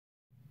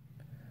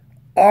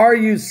Are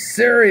you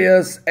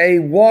serious? A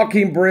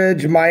walking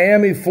bridge,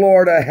 Miami,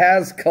 Florida,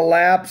 has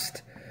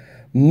collapsed.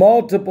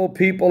 Multiple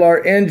people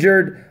are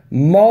injured.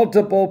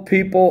 Multiple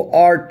people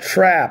are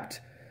trapped.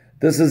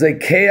 This is a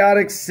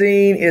chaotic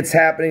scene. It's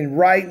happening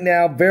right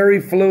now. Very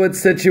fluid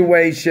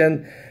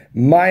situation.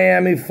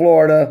 Miami,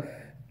 Florida.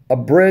 A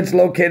bridge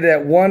located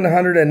at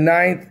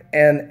 109th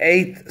and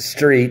 8th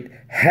Street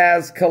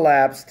has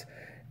collapsed.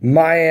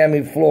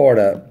 Miami,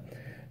 Florida.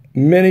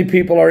 Many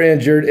people are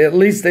injured. At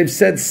least they've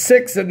said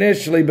 6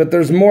 initially, but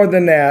there's more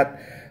than that.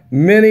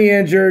 Many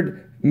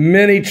injured,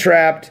 many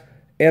trapped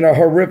in a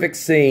horrific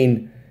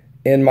scene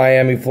in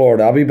Miami,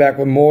 Florida. I'll be back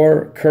with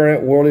more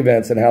current world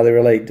events and how they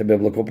relate to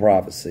biblical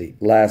prophecy.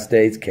 Last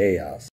days chaos.